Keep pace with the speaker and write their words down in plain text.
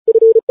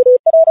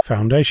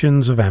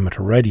Foundations of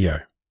Amateur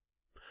Radio.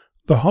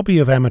 The hobby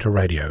of amateur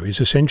radio is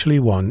essentially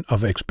one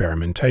of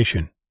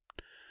experimentation.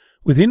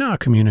 Within our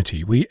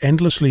community, we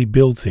endlessly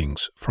build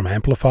things, from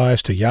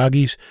amplifiers to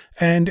Yagis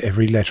and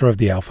every letter of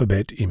the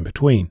alphabet in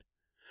between.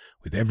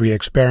 With every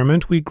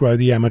experiment, we grow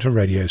the amateur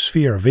radio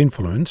sphere of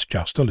influence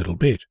just a little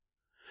bit.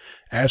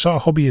 As our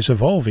hobby is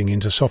evolving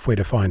into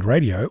software-defined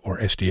radio, or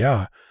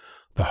SDR,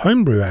 the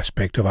homebrew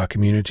aspect of our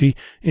community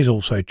is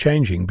also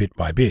changing bit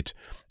by bit,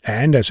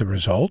 and as a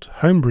result,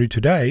 homebrew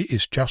today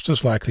is just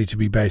as likely to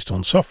be based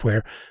on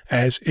software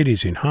as it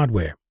is in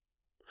hardware.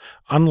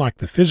 Unlike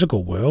the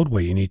physical world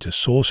where you need to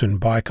source and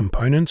buy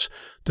components,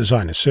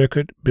 design a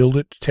circuit, build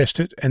it, test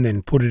it, and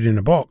then put it in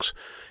a box,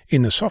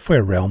 in the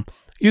software realm,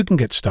 you can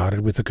get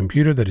started with a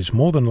computer that is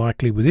more than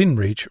likely within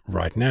reach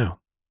right now.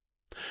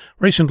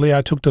 Recently,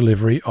 I took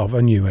delivery of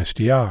a new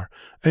SDR,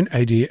 an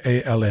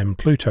ADALM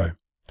Pluto.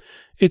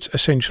 It's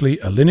essentially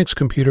a Linux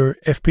computer,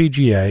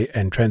 FPGA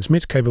and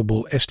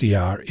transmit-capable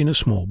SDR in a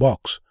small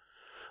box.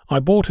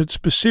 I bought it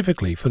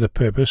specifically for the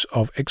purpose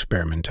of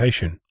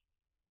experimentation.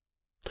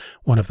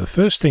 One of the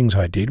first things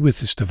I did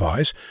with this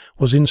device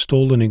was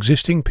install an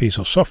existing piece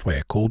of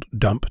software called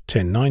Dump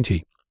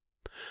 1090.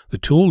 The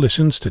tool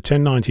listens to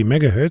 1090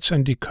 MHz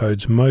and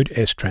decodes Mode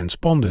S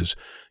transponders,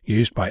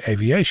 used by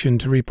aviation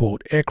to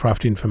report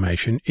aircraft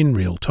information in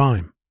real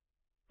time.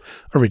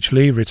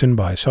 Originally written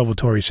by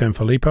Salvatore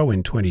Sanfilippo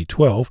in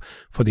 2012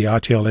 for the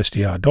RTL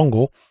SDR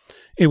dongle,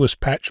 it was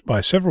patched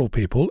by several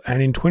people,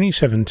 and in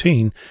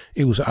 2017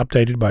 it was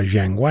updated by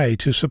Zhang Wei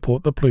to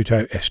support the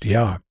Pluto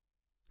SDR.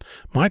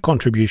 My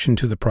contribution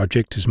to the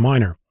project is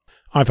minor.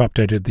 I've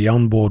updated the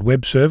onboard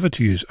web server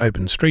to use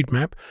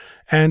OpenStreetMap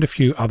and a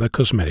few other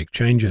cosmetic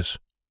changes.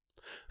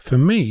 For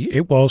me,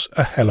 it was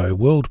a Hello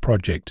World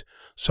project,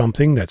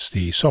 something that's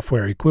the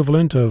software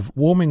equivalent of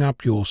warming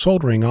up your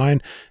soldering iron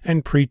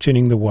and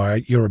pre-tinning the wire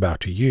you're about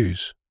to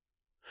use.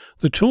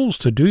 The tools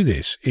to do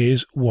this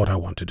is what I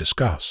want to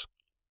discuss.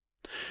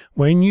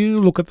 When you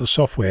look at the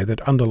software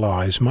that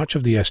underlies much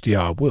of the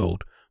SDR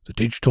world, the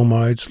digital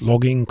modes,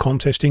 logging,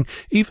 contesting,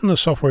 even the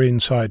software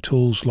inside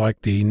tools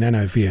like the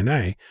Nano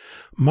VNA,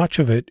 much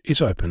of it is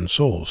open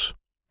source.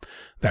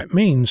 That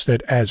means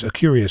that as a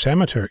curious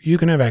amateur, you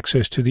can have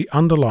access to the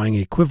underlying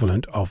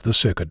equivalent of the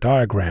circuit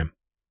diagram.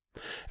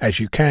 As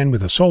you can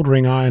with a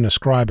soldering iron, a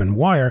scribe and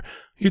wire,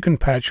 you can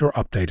patch or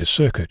update a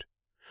circuit.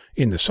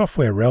 In the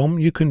software realm,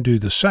 you can do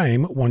the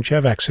same once you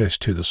have access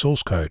to the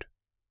source code.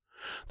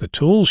 The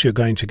tools you're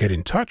going to get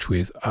in touch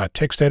with are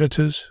text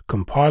editors,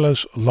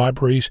 compilers,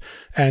 libraries,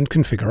 and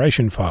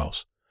configuration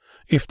files.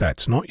 If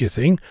that's not your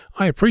thing,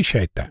 I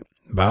appreciate that,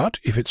 but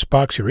if it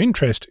sparks your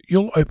interest,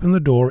 you'll open the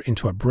door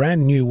into a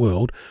brand new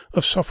world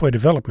of software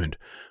development,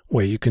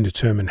 where you can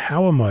determine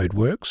how a mode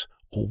works,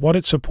 or what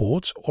it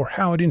supports, or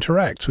how it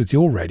interacts with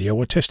your radio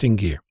or testing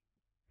gear.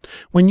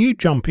 When you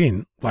jump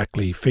in,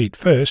 likely feet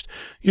first,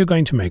 you're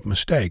going to make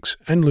mistakes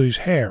and lose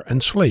hair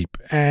and sleep,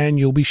 and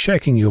you'll be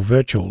shaking your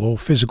virtual or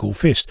physical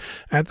fist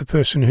at the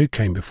person who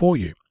came before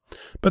you.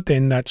 But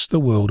then that's the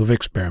world of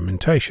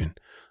experimentation,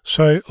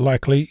 so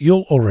likely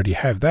you'll already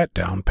have that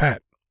down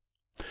pat.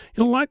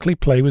 You'll likely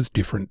play with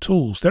different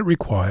tools that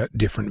require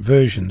different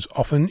versions,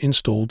 often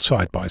installed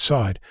side by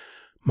side,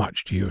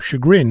 much to your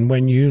chagrin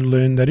when you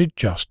learn that it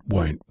just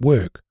won't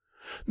work.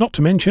 Not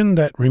to mention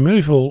that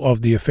removal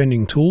of the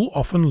offending tool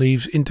often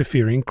leaves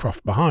interfering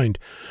cruft behind,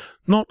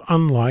 not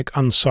unlike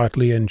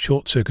unsightly and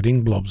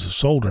short-circuiting blobs of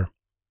solder.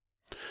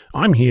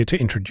 I'm here to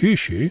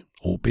introduce you,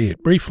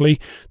 albeit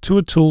briefly, to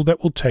a tool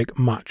that will take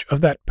much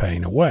of that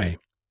pain away.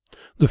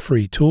 The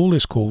free tool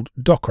is called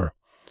Docker.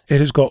 It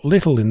has got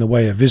little in the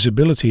way of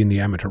visibility in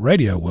the amateur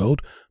radio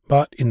world,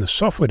 but in the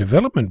software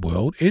development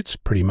world it's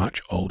pretty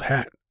much old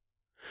hat.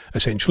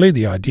 Essentially,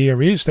 the idea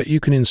is that you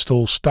can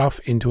install stuff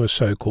into a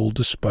so-called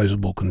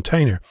disposable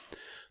container.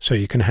 So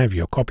you can have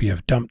your copy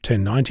of Dump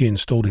 1090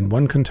 installed in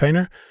one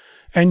container,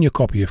 and your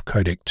copy of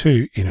Codec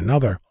 2 in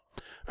another,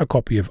 a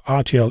copy of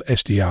RTL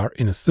SDR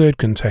in a third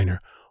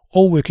container,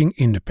 all working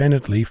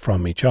independently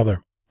from each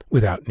other,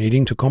 without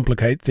needing to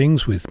complicate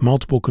things with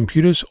multiple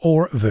computers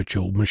or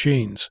virtual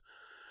machines.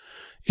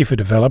 If a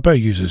developer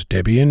uses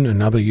Debian,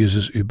 another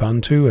uses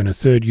Ubuntu, and a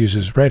third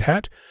uses Red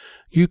Hat,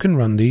 you can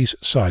run these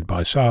side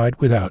by side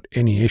without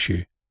any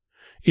issue.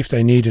 If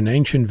they need an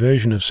ancient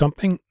version of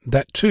something,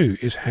 that too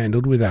is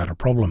handled without a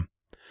problem.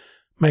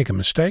 Make a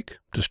mistake,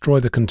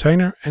 destroy the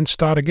container, and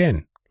start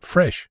again,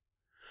 fresh.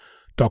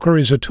 Docker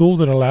is a tool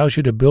that allows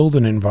you to build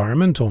an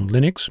environment on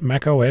Linux,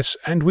 Mac OS,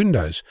 and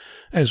Windows,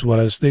 as well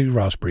as the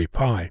Raspberry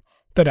Pi,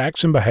 that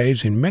acts and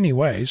behaves in many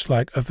ways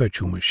like a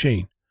virtual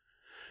machine.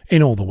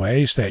 In all the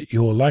ways that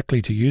you're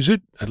likely to use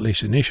it, at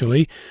least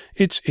initially,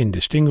 it's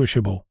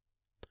indistinguishable.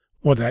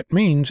 What that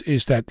means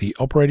is that the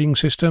operating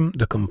system,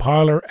 the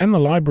compiler, and the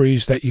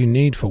libraries that you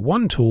need for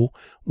one tool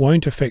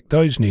won't affect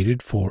those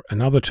needed for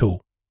another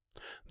tool.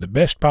 The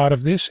best part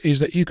of this is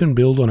that you can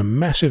build on a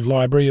massive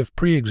library of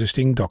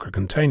pre-existing Docker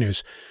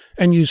containers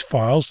and use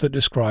files that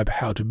describe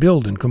how to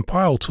build and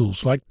compile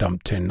tools like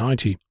Dump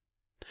 1090.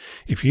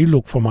 If you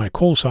look for my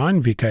call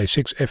sign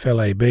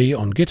VK6FLAB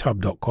on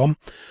github.com,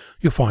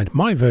 you'll find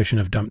my version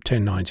of Dump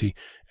 1090,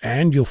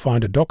 and you'll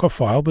find a Docker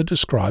file that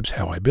describes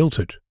how I built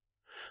it.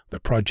 The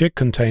project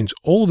contains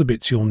all the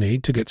bits you'll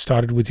need to get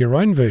started with your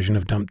own version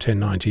of Dump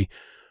 1090,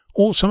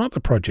 or some other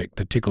project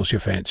that tickles your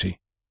fancy.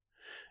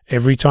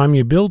 Every time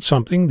you build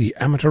something, the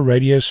amateur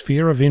radio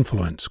sphere of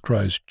influence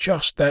grows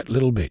just that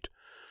little bit.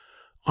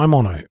 I'm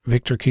Onno,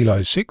 Victor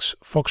Kilo 6,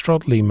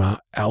 Foxtrot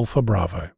Lima, Alpha Bravo.